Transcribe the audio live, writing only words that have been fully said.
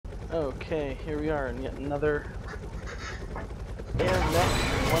Okay, here we are in yet another AirMech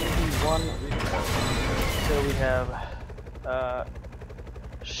 1v1 replay. So we have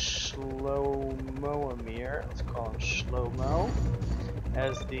Schlomoamir, let's call him Shlomo,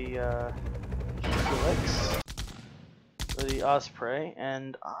 as the Helix, or the Osprey,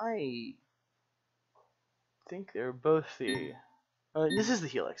 and I think they're both the... this is the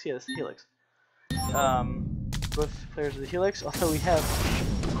Helix, yeah, this is the Helix. Both players of the Helix, although we have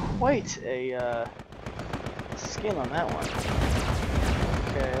quite a skin on that one.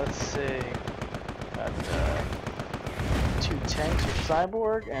 Okay, let's see. Got two tanks with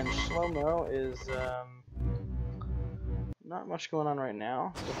Cyborg, and Schlomo is not much going on right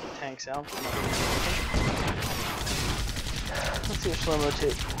now. Got the tanks out, but not really. Let's see if Schlomo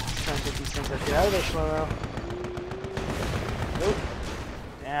trying to take these things out. Get out of there, Schlomo. Nope.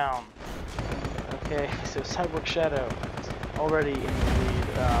 Down. Okay, so Cyborg Shadow already in the lead.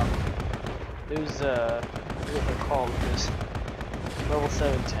 Those I forget what they're called, those level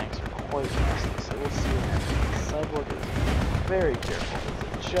 7 tanks are quite nasty, so we'll see what happens. Cyborg is very careful,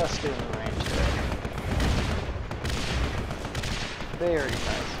 he's just getting the range there.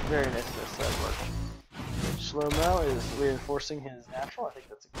 Very nice to Cyborg. Schlomo is reinforcing his natural. I think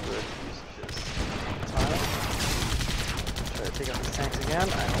that's a good use of his time. Try to take out these tanks again. I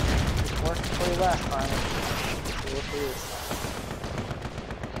don't think it worked for you last time. Let's see what for you this time.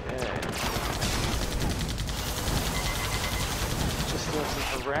 Okay. Just doing some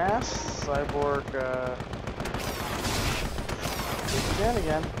harass. Cyborg takes it down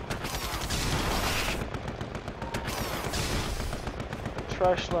again.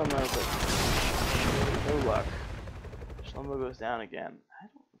 Try Schlomo, but no luck. Schlomo goes down again.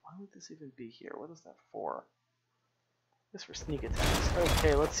 Why would this even be here? What is that for? This for sneak attacks.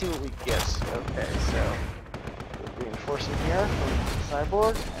 Okay, let's see what we get. Okay, so we're reinforcing here from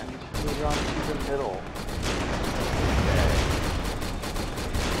Cyborg and move on to the middle.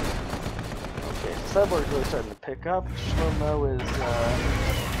 Okay, so Cyborg's really starting to pick up. Schlomo is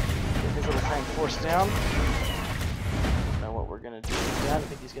getting his little tank forced down. Now what we're gonna do is that. I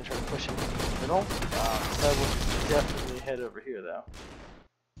think he's gonna try to push him into the middle. Cyborg is definitely ahead over here though.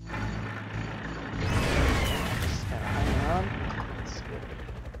 That's good.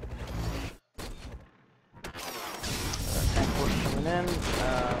 Tank force coming in. I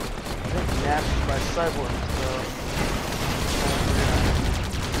think matched by Cyborg, so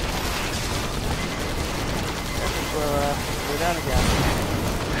we're gonna go down again.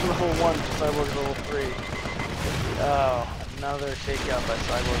 Level 1 to Cyborg level 3. Oh, another takeout by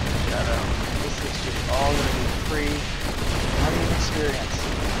Cyborg and Shadow. This is just all gonna be free hunting experience.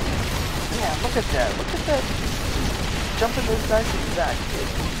 Yeah, look at that. Look at that. Jumping those guys in the back.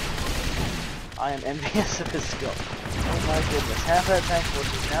 I am envious of his skill. Oh my goodness. Half that tank force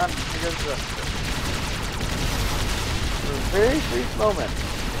is down, and here goes the rest of it. For a very brief moment,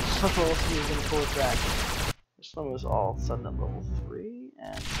 Schlomo was going to pull it back. Schlomo is all of a sudden at level 3,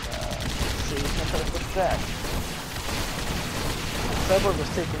 and let's see, he's going to try to push back. Cyborg was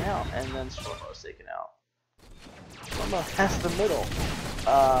taken out, and then Schlomo was taken out. Schlomo has the middle.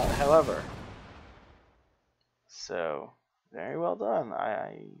 However, so, very well done.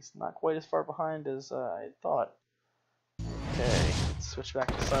 He's not quite as far behind as I had thought. Okay, let's switch back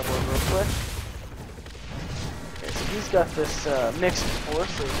to Cyborg real quick. Okay, so he's got this mixed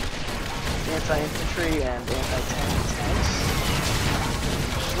force of anti-infantry and anti-tank tanks.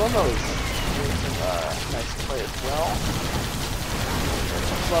 Schlomo is doing some nice play as well. There's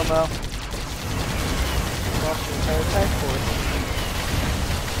Schlomo. Lost the entire tank force.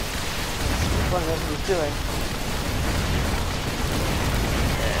 It's funny what he's doing.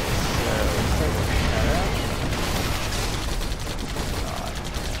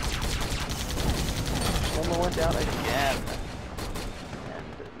 Schlomo went down again, and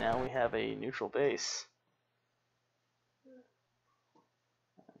now we have a neutral base.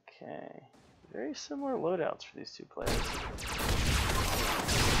 Okay, very similar loadouts for these two players.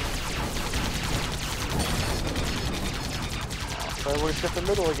 Cyborg's got the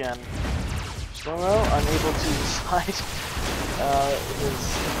middle again. Schlomo unable to decide his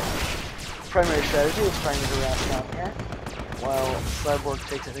primary strategy is trying to harass down here, while Cyborg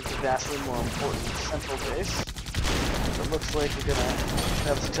takes, I think, the vastly more important central base. So it looks like we're going to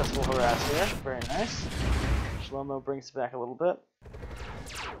have a successful harass here. Very nice. Schlomo brings it back a little bit.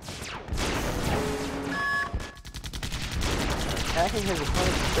 Attacking his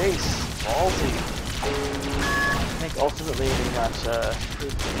opponent's base. Ballsy. I think ultimately they got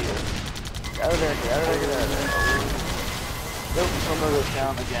proved to be it. Get out of there, get out of there, get out of there. Nope, Schlomo goes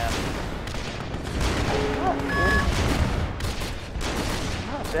down again.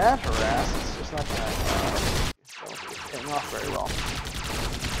 Not bad harass, it's just not gonna paying off very well.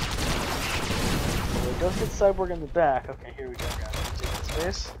 So it does get Cyborg in the back. Okay, here we go, guys. Take the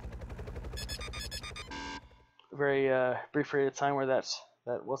space. A very brief period of time where that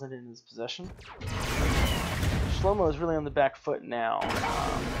wasn't in his possession. Schlomo is really on the back foot now.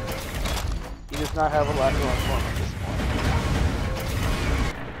 He does not have a lot going for him at this point.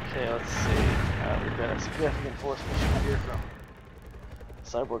 Okay, let's see. We've got a significant force pushing out here from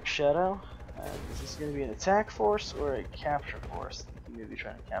Cyborg Shadow. Is this going to be an attack force or a capture force? He may be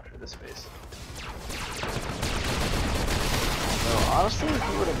trying to capture this base. So honestly, if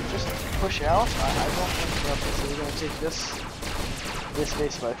he were to just push out, I don't think so. We're going to take this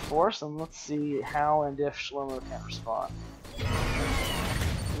base by force, and let's see how and if Schlomo can respond.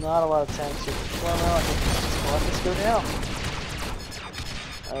 Not a lot of tanks here for Schlomo. I think we'll let this go down.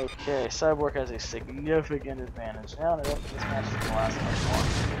 Okay, Cyborg has a significant advantage now, and I don't think this match is going to last much long.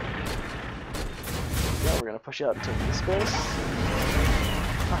 Yeah, we're going to push out and take this space.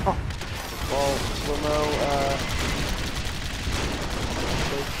 Well, Schlomo,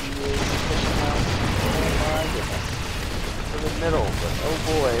 he is pushing out. Oh my goodness. To the middle, but oh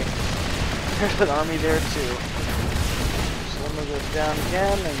boy. There's an army there too. Schlomo goes down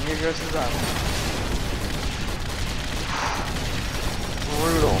again, and here goes his army.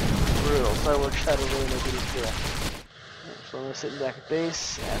 Brutal. Cyborg Shadow really knows what he's doing. Schlomo sitting back at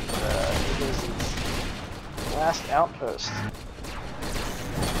base, and here goes his last outpost.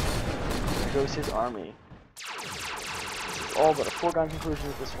 There goes his army. This is all but a foregone conclusion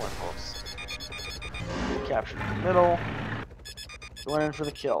at this point, folks. He captured the middle. Going in for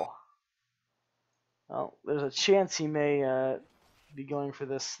the kill. Well, there's a chance he may be going for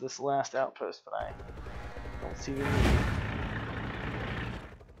this last outpost, but I don't see the need.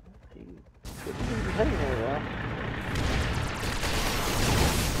 He could be heading there though.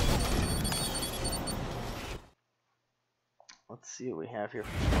 Let's see what we have here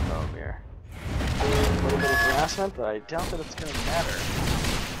from Schlomoamir. A little bit of harassment, but I doubt that it's going to matter.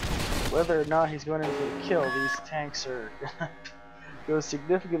 Whether or not he's going in for the kill, these tanks are go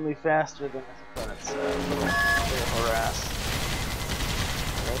significantly faster than his opponent's little harass.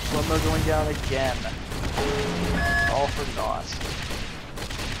 Schlomo going down again. All for naught.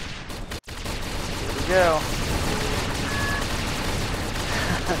 Here we go.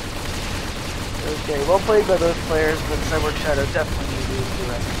 Okay, well played by both players, but Cyborg Shadow definitely knew what he was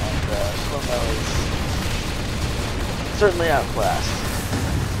doing, and Schlomo is certainly outclassed.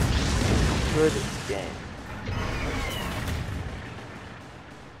 Good game.